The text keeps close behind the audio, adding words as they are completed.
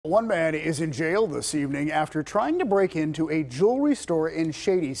One man is in jail this evening after trying to break into a jewelry store in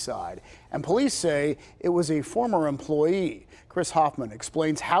Shadyside, and police say it was a former employee. Chris Hoffman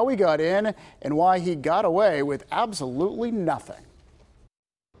explains how he got in and why he got away with absolutely nothing.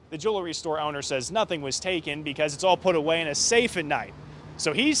 The jewelry store owner says nothing was taken because it's all put away in a safe at night.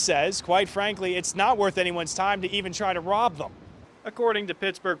 So he says, quite frankly, it's not worth anyone's time to even try to rob them. According to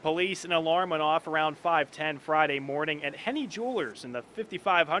Pittsburgh police, an alarm went off around 5:10 Friday morning at Henne Jewelers in the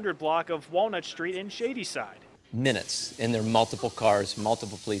 5500 block of Walnut Street in Shadyside. Minutes, and there were multiple cars,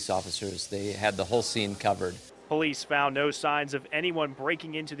 multiple police officers. They had the whole scene covered. Police found no signs of anyone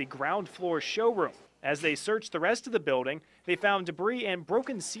breaking into the ground floor showroom. As they searched the rest of the building, they found debris and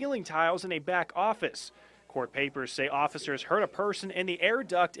broken ceiling tiles in a back office. Court papers say officers heard a person in the air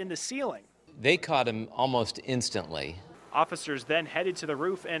duct in the ceiling. They caught him almost instantly. Officers then headed to the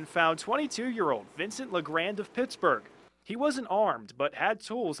roof and found 22-year-old Vincent Legrande of Pittsburgh. He wasn't armed, but had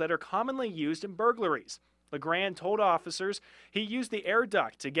tools that are commonly used in burglaries. Legrande told officers he used the air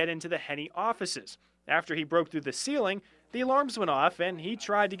duct to get into the Henne offices. After he broke through the ceiling, the alarms went off and he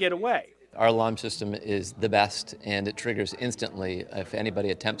tried to get away. Our alarm system is the best, and it triggers instantly if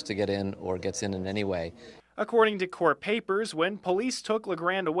anybody attempts to get in or gets in any way. According to court papers, when police took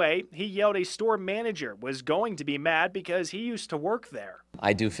Legrande away, he yelled a store manager was going to be mad because he used to work there.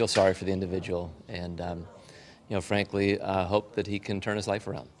 I do feel sorry for the individual, and frankly, hope that he can turn his life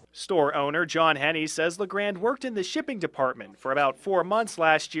around. Store owner John Henne says Legrande worked in the shipping department for about 4 months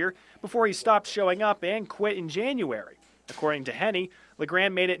last year before he stopped showing up and quit in January. According to Henne,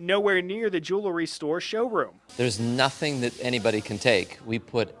 Legrande made it nowhere near the jewelry store showroom. There's nothing that anybody can take. We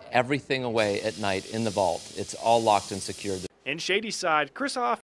put everything away at night in the vault. It's all locked and secured. In Shadyside, Chris Hoffman.